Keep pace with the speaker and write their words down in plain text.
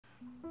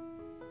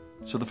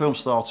So the film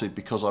started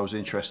because I was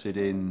interested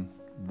in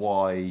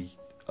why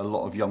a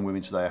lot of young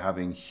women today are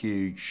having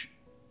huge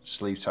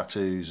sleeve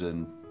tattoos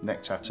and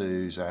neck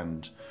tattoos,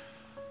 and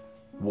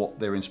what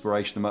their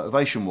inspiration and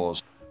motivation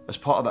was. As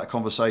part of that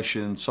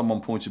conversation,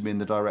 someone pointed me in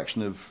the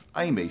direction of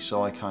Aimée,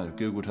 so I kind of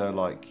Googled her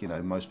like, you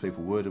know, most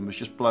people would, and was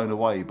just blown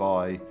away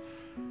by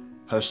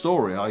her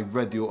story. I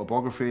read the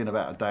autobiography in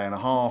about a day and a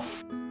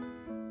half.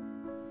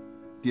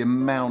 The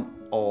amount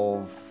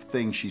of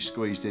things she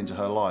squeezed into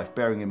her life,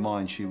 bearing in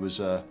mind she was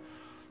a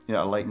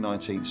late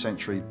 19th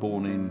century,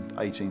 born in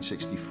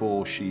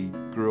 1864. She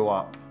grew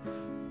up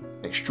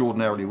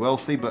extraordinarily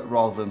wealthy, but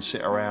rather than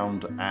sit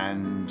around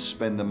and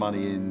spend the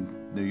money in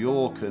New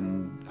York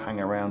and hang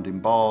around in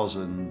bars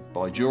and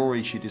buy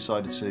jewelry, she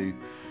decided to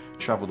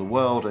travel the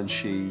world, and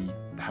she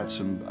had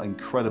some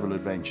incredible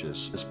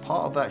adventures. As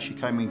part of that, she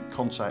came in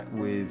contact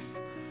with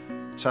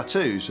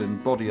tattoos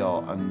and body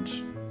art and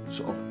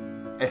sort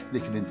of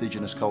ethnic and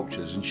indigenous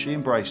cultures, and she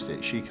embraced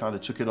it. She kind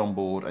of took it on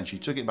board and she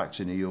took it back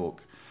to New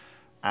York,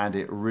 and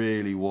it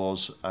really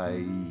was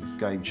a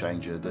game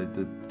changer.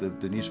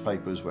 The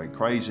newspapers went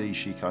crazy.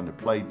 She kind of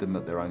played them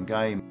at their own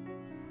game.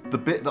 The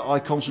bit that I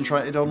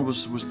concentrated on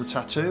was the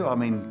tattoo. I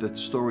mean, the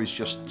story's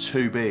just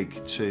too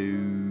big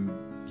to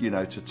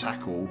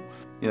tackle,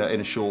 in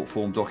a short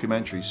form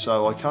documentary.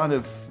 So I kind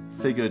of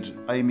figured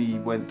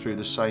Aimée went through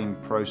the same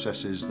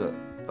processes that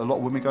a lot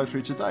of women go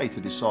through today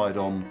to decide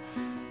on,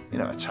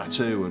 a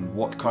tattoo and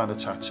what kind of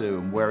tattoo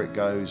and where it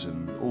goes,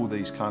 and all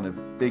these kind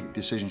of big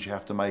decisions you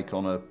have to make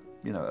on a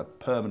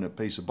permanent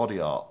piece of body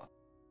art.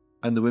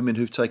 And the women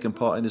who've taken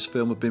part in this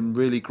film have been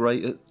really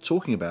great at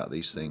talking about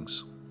these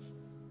things.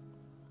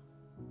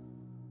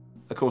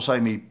 Of course,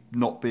 Aimée,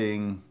 not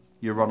being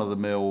your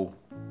run-of-the-mill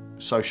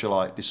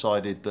socialite,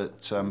 decided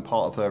that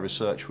part of her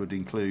research would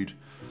include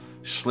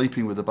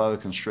sleeping with a boa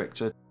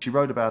constrictor. She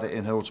wrote about it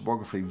in her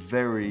autobiography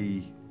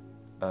very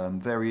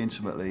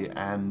intimately,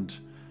 and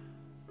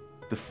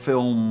the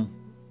film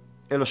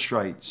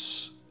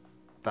illustrates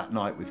that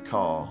night with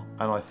Carr,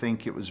 and I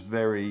think it was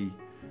very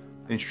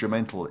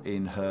instrumental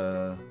in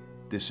her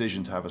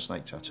decision to have a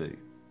snake tattoo.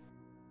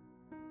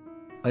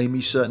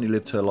 Aimée certainly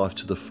lived her life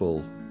to the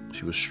full.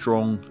 She was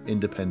strong,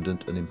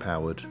 independent and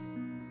empowered.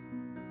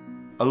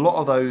 A lot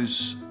of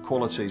those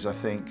qualities, I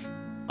think,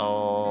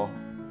 are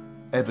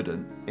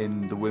evident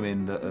in the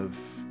women that have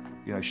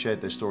shared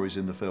their stories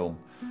in the film.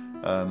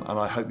 And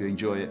I hope you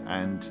enjoy it,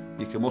 and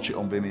you can watch it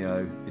on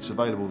Vimeo. It's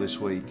available this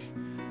week.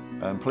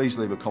 Please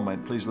leave a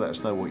comment, please let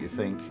us know what you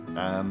think.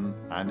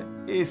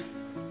 And if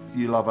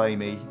you love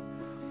Aimée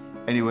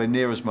anywhere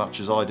near as much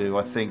as I do,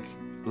 I think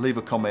leave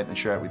a comment and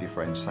share it with your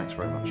friends. Thanks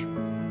very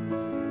much.